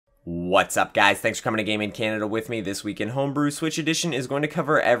What's up, guys? Thanks for coming to Game in Canada with me. This week in Homebrew, Switch Edition is going to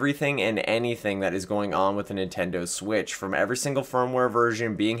cover everything and anything that is going on with the Nintendo Switch, from every single firmware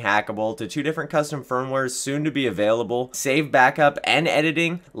version being hackable to 2 different custom firmwares soon to be available, save backup and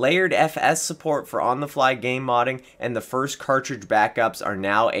editing, LayeredFS support for on-the-fly game modding, and the first cartridge backups are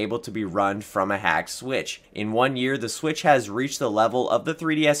now able to be run from a hacked Switch. In 1 year, the Switch has reached the level of the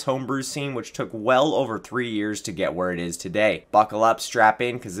 3DS homebrew scene, which took well over 3 years to get where it is today. Buckle up, strap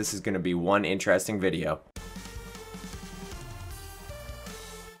in, because this is going to be one interesting video.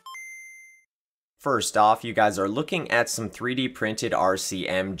 First off, you guys are looking at some 3D printed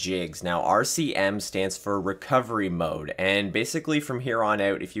RCM jigs. Now, RCM stands for recovery mode, and basically from here on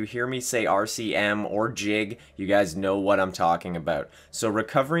out, if you hear me say RCM or jig, you guys know what I'm talking about. So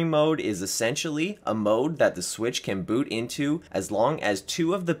recovery mode is essentially a mode that the Switch can boot into as long as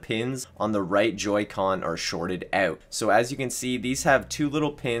 2 of the pins on the right Joy-Con are shorted out. So as you can see, these have 2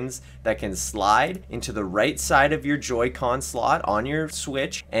 little pins that can slide into the right side of your Joy-Con slot on your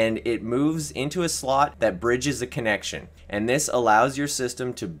Switch, and it moves into a slot that bridges a connection, and this allows your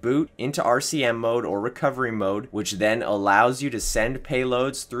system to boot into RCM mode or recovery mode, which then allows you to send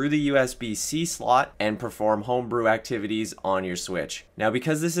payloads through the USB-C slot and perform homebrew activities on your Switch. Now,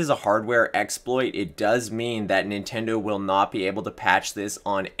 because this is a hardware exploit, it does mean that Nintendo will not be able to patch this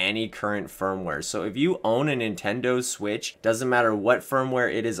on any current firmware. So if you own a Nintendo Switch, doesn't matter what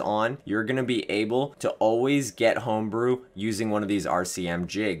firmware it is on, you're going to be able to always get homebrew using one of these RCM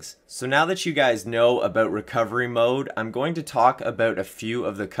jigs. So now that you guys know about recovery mode, I'm going to talk about a few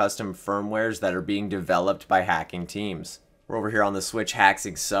of the custom firmwares that are being developed by hacking teams. We're over here on the Switch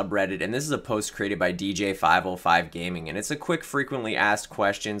Hacksing subreddit, and this is a post created by DJ505 Gaming, and it's a quick frequently asked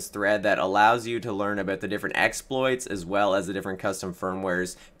questions thread that allows you to learn about the different exploits as well as the different custom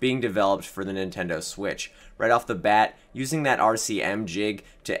firmwares being developed for the Nintendo Switch. Right off the bat, using that RCM jig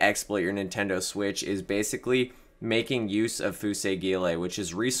to exploit your Nintendo Switch is basically making use of Fusegile, which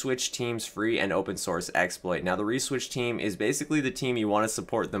is Reswitch Team's free and open source exploit. Now, the Reswitch Team is basically the team you want to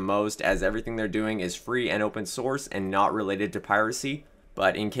support the most, as everything they're doing is free and open source and not related to piracy.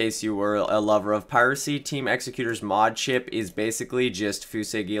 But in case you were a lover of piracy, Team Executor's mod chip is basically just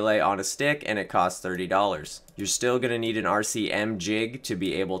Fusegile on a stick, and it costs $30. You're still going to need an RCM jig to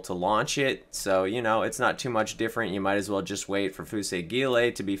be able to launch it, so you know, it's not too much different. You might as well just wait for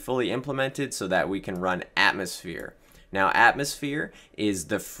Fusegile to be fully implemented so that we can run Atmosphere. Now, Atmosphere is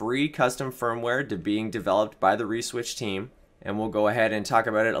the free custom firmware being developed by the Reswitch team, and we'll go ahead and talk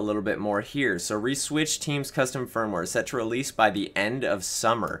about it a little bit more here. So Reswitch Team's custom firmware is set to release by the end of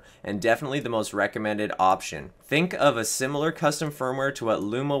summer, and definitely the most recommended option. Think of a similar custom firmware to what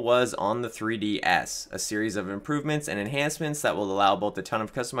Luma was on the 3DS, a series of improvements and enhancements that will allow both a ton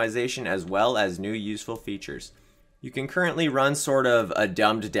of customization as well as new useful features. You can currently run sort of a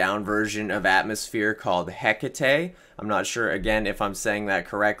dumbed down version of Atmosphere called Hackable. I'm not sure, again, if I'm saying that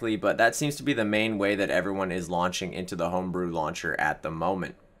correctly, but that seems to be the main way that everyone is launching into the homebrew launcher at the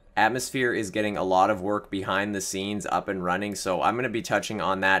moment. Atmosphere is getting a lot of work behind the scenes up and running, so I'm going to be touching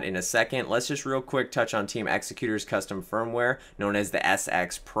on that in a second. Let's just real quick touch on Team Executor's custom firmware, known as the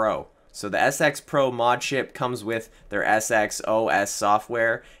SX Pro. So the SX Pro mod chip comes with their SX OS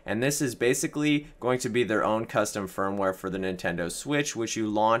software, and this is basically going to be their own custom firmware for the Nintendo Switch, which you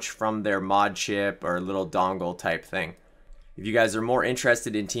launch from their mod chip or little dongle type thing. If you guys are more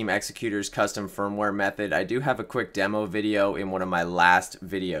interested in Team Executor's custom firmware method, I do have a quick demo video in one of my last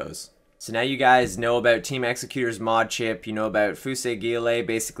videos. So now you guys know about Team Executor's mod chip, you know about Fusegile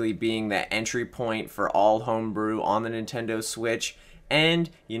basically being the entry point for all homebrew on the Nintendo Switch, and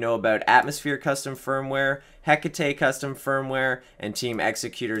you know about Atmosphere custom firmware, Hecate custom firmware, and Team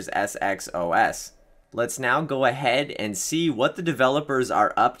Executor's SX OS. Let's now go ahead and see what the developers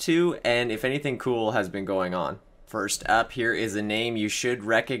are up to and if anything cool has been going on. First up, here is a name you should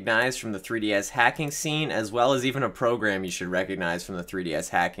recognize from the 3DS hacking scene, as well as even a program you should recognize from the 3DS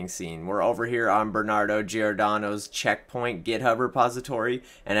hacking scene. We're over here on Bernardo Giordano's Checkpoint GitHub repository,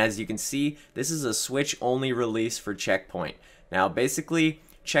 and as you can see, this is a Switch-only release for Checkpoint. Now, basically,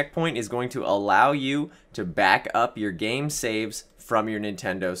 Checkpoint is going to allow you to back up your game saves from your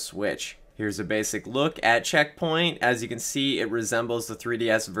Nintendo Switch. Here's a basic look at Checkpoint. As you can see, it resembles the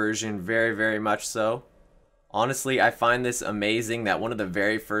 3DS version very, very much so. Honestly, I find this amazing that one of the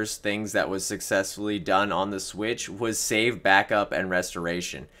very first things that was successfully done on the Switch was save, backup, and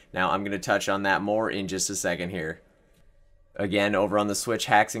restoration. Now, I'm going to touch on that more in just a second here. Again, over on the Switch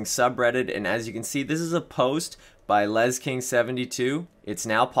Hacksing subreddit, and as you can see, this is a post by LesKing72. It's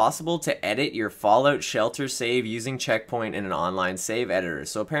now possible to edit your Fallout Shelter save using Checkpoint in an online save editor.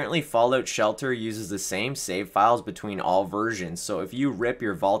 So apparently Fallout Shelter uses the same save files between all versions. So if you rip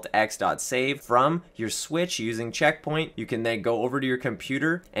your vaultx.save from your Switch using Checkpoint, you can then go over to your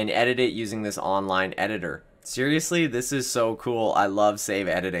computer and edit it using this online editor. Seriously, this is so cool. I love save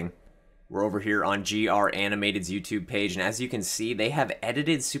editing. We're over here on GR Animated's YouTube page, and as you can see, they have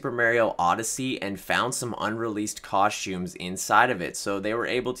edited Super Mario Odyssey and found some unreleased costumes inside of it. So they were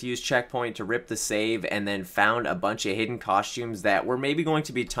able to use Checkpoint to rip the save and then found a bunch of hidden costumes that were maybe going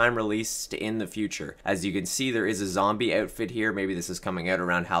to be time released in the future. As you can see, there is a zombie outfit here. Maybe this is coming out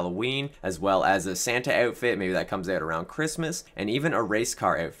around Halloween, as well as a Santa outfit. Maybe that comes out around Christmas, and even a race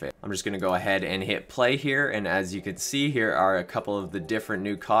car outfit. I'm just going to go ahead and hit play here, and as you can see, here are a couple of the different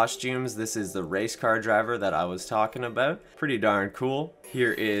new costumes. This is the race car driver that I was talking about. Pretty darn cool.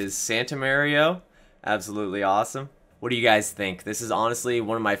 Here is Santa Mario. Absolutely awesome. What do you guys think? This is honestly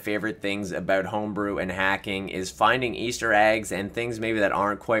one of my favorite things about homebrew and hacking, is finding Easter eggs and things maybe that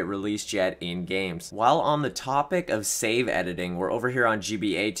aren't quite released yet in games. While on the topic of save editing, we're over here on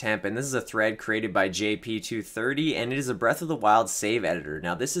GBA Temp, and this is a thread created by JP230, and it is a Breath of the Wild save editor.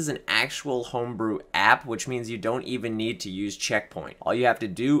 Now this is an actual homebrew app, which means you don't even need to use Checkpoint. All you have to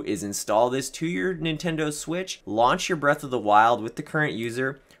do is install this to your Nintendo Switch, launch your Breath of the Wild with the current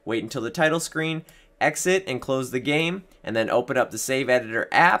user, wait until the title screen, exit and close the game, and then open up the save editor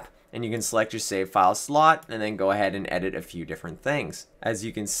app, and you can select your save file slot and then go ahead and edit a few different things. As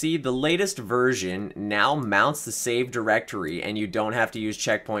you can see, the latest version now mounts the save directory, and you don't have to use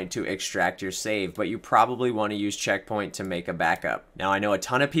Checkpoint to extract your save, but you probably want to use Checkpoint to make a backup. Now I know a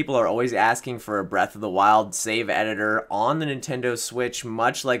ton of people are always asking for a Breath of the Wild save editor on the Nintendo Switch,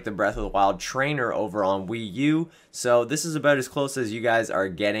 much like the Breath of the Wild trainer over on Wii U, so this is about as close as you guys are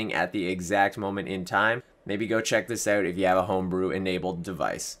getting at the exact moment in time. Maybe go check this out if you have a homebrew enabled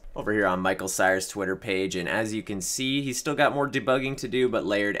device. Over here on Michael Sire's Twitter page, and as you can see, he's still got more debugging to do, but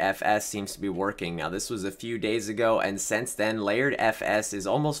LayeredFS seems to be working. Now this was a few days ago, and since then LayeredFS is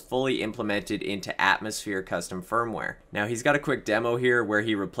almost fully implemented into Atmosphere custom firmware. Now he's got a quick demo here where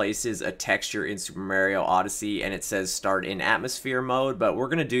he replaces a texture in Super Mario Odyssey and it says start in Atmosphere mode, but we're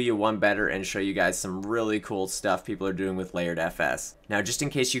gonna do you one better and show you guys some really cool stuff people are doing with LayeredFS. Now just in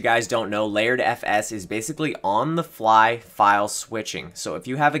case you guys don't know, LayeredFS is basically on the fly file switching. So if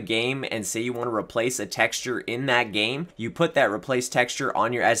you have a game and say you want to replace a texture in that game, you put that replace texture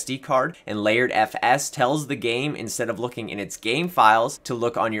on your SD card, and LayeredFS tells the game, instead of looking in its game files, to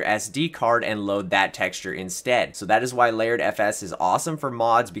look on your SD card and load that texture instead. So that is why LayeredFS is awesome for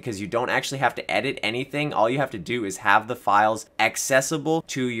mods, because you don't actually have to edit anything. All you have to do is have the files accessible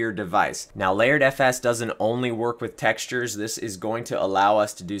to your device. Now LayeredFS doesn't only work with textures. This is going to allow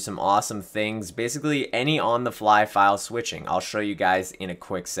us to do some awesome things, basically any on the fly file switching. I'll show you guys in a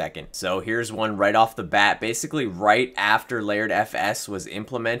quick second. So here's one right off the bat. Basically right after LayeredFS was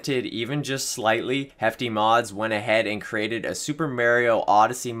implemented, even just slightly, Hefty Mods went ahead and created a Super Mario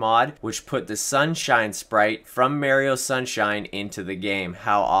Odyssey mod, which put the Sunshine sprite from Mario Sunshine into the game.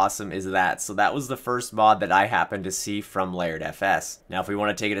 How awesome is that? So that was the first mod that I happened to see from LayeredFS. Now if we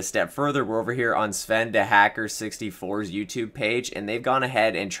want to take it a step further, we're over here on Sven de Hacker 64's YouTube page, and they've gone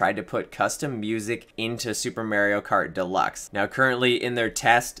ahead and tried to put custom music into Super Mario Kart Deluxe. Now currently in their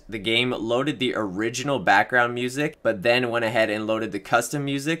test, the game loaded the original background music, but then went ahead and loaded the custom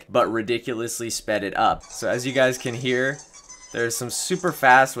music, but ridiculously sped it up. So as you guys can hear, there's some super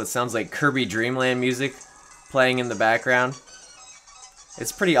fast, what sounds like Kirby Dream Land music playing in the background.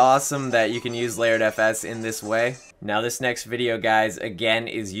 It's pretty awesome that you can use LayeredFS in this way. Now this next video, guys, again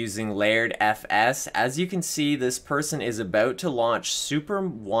is using LayeredFS. As you can see, this person is about to launch Super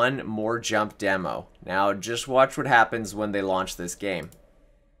One More Jump demo. Now just watch what happens when they launch this game.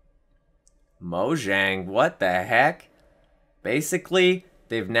 Mojang, what the heck? Basically,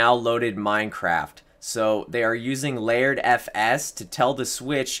 they've now loaded Minecraft. So they are using LayeredFS to tell the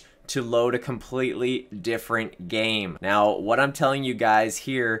Switch to load a completely different game. Now, what I'm telling you guys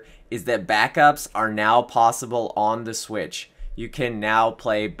here is that backups are now possible on the Switch. You can now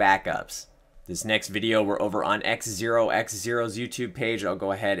play backups. This next video, we're over on X0X0's YouTube page. I'll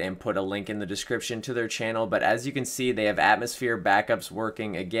go ahead and put a link in the description to their channel, but as you can see, they have Atmosphere backups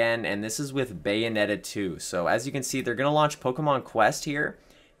working again, and this is with Bayonetta 2. So as you can see, they're gonna launch Pokemon Quest here,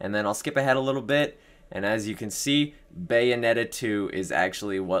 and then I'll skip ahead a little bit, and as you can see, Bayonetta 2 is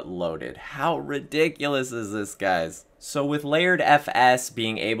actually what loaded. How ridiculous is this, guys? So with LayeredFS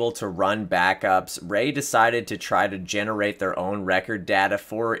being able to run backups, Ray decided to try to generate their own record data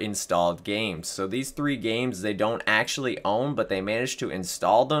for installed games. So these 3 games they don't actually own, but they managed to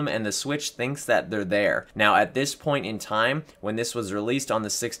install them, and the Switch thinks that they're there. Now at this point in time, when this was released on the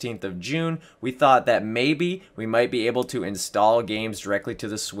 16th of June, we thought that maybe we might be able to install games directly to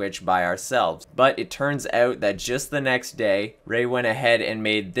the Switch by ourselves. But it turns out that just the next day, Ray went ahead and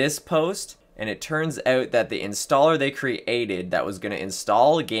made this post. And it turns out that the installer they created that was going to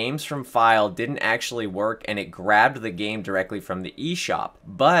install games from file didn't actually work, and it grabbed the game directly from the eShop.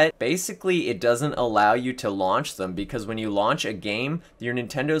 But basically it doesn't allow you to launch them, because when you launch a game, your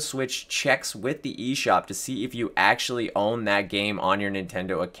Nintendo Switch checks with the eShop to see if you actually own that game on your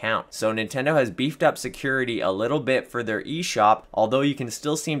Nintendo account. So Nintendo has beefed up security a little bit for their eShop. Although you can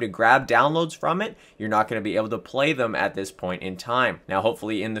still seem to grab downloads from it, you're not going to be able to play them at this point in time. Now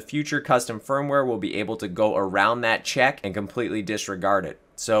hopefully in the future, custom firmware will be able to go around that check and completely disregard it.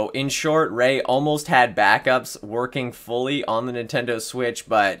 So in short, Ray almost had backups working fully on the Nintendo Switch,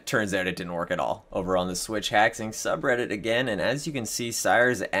 but turns out it didn't work at all. Over on the Switch Hacking subreddit again, and as you can see,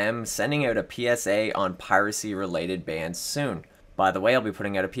 LayeredFS sending out a PSA on piracy related bans soon. By the way, I'll be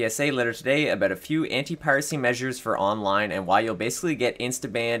putting out a PSA later today about a few anti-piracy measures for online and why you'll basically get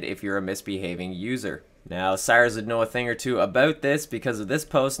insta-banned if you're a misbehaving user. Now, Cyrus would know a thing or two about this because of this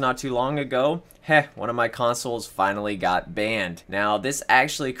post not too long ago. One of my consoles finally got banned. Now, this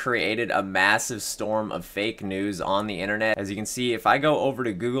actually created a massive storm of fake news on the internet. As you can see, if I go over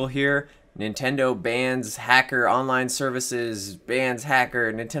to Google here, Nintendo bans hacker online services, bans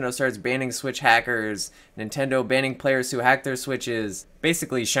hacker, Nintendo starts banning Switch hackers, Nintendo banning players who hack their Switches.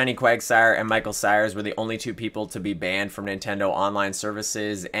 Basically, Shiny Quagsire and Michael Cyrus were the only 2 people to be banned from Nintendo online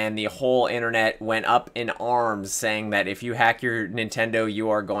services, and the whole internet went up in arms saying that if you hack your Nintendo,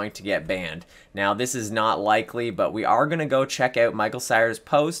 you are going to get banned. Now, this is not likely, but we are going to go check out Michael Cyrus'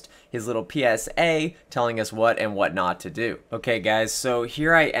 post, his little PSA, telling us what and what not to do. Okay, guys, so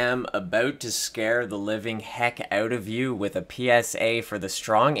here I am about to scare the living heck out of you with a PSA for the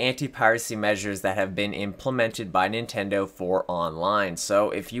strong anti-piracy measures that have been implemented by Nintendo for online.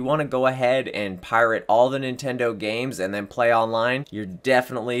 So if you want to go ahead and pirate all the Nintendo games and then play online, you're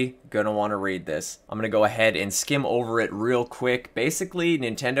definitely going to want to read this. I'm going to go ahead and skim over it real quick. Basically,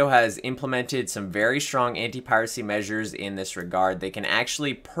 Nintendo has implemented some very strong anti-piracy measures in this regard. They can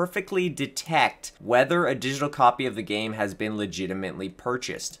actually perfectly detect whether a digital copy of the game has been legitimately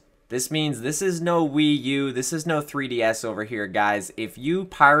purchased. This means this is no Wii U, this is no 3DS over here, guys. If you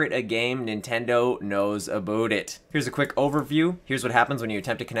pirate a game, Nintendo knows about it. Here's a quick overview. Here's what happens when you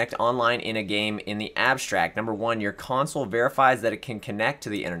attempt to connect online in a game in the abstract. Number 1, your console verifies that it can connect to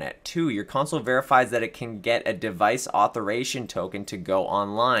the internet. 2, your console verifies that it can get a device authorization token to go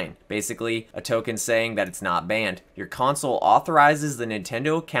online. Basically, a token saying that it's not banned. Your console authorizes the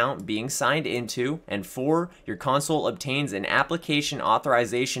Nintendo account being signed into. And 4, your console obtains an application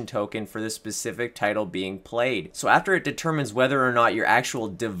authorization token for the specific title being played. So after it determines whether or not your actual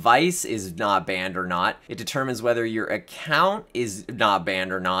device is not banned or not, it determines whether your account is not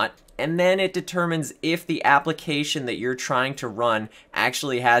banned or not, and then it determines if the application that you're trying to run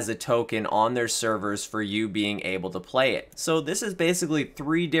actually has a token on their servers for you being able to play it. So this is basically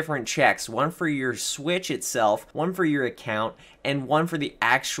 3 different checks, one for your Switch itself, one for your account, and one for the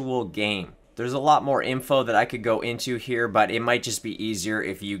actual game. There's a lot more info that I could go into here, but it might just be easier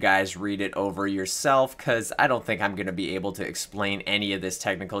if you guys read it over yourself, because I don't think I'm going to be able to explain any of this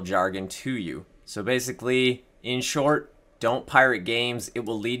technical jargon to you. So basically, in short, don't pirate games. It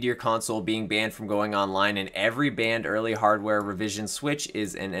will lead to your console being banned from going online, and every banned early hardware revision Switch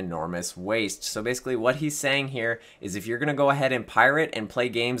is an enormous waste. So basically what he's saying here is if you're going to go ahead and pirate and play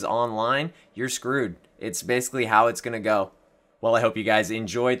games online, you're screwed. It's basically how it's going to go. Well, I hope you guys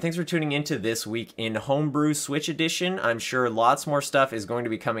enjoyed. Thanks for tuning into This Week in Homebrew Switch Edition. I'm sure lots more stuff is going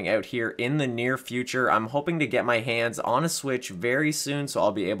to be coming out here in the near future. I'm hoping to get my hands on a Switch very soon, so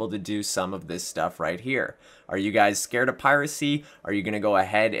I'll be able to do some of this stuff right here. Are you guys scared of piracy? Are you going to go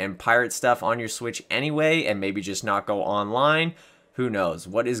ahead and pirate stuff on your Switch anyway and maybe just not go online? Who knows?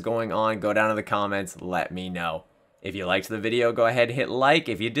 What is going on? Go down in the comments. Let me know. If you liked the video, go ahead and hit like.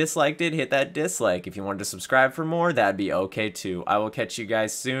 If you disliked it, hit that dislike. If you wanted to subscribe for more, that'd be okay too. I will catch you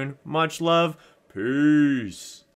guys soon. Much love. Peace.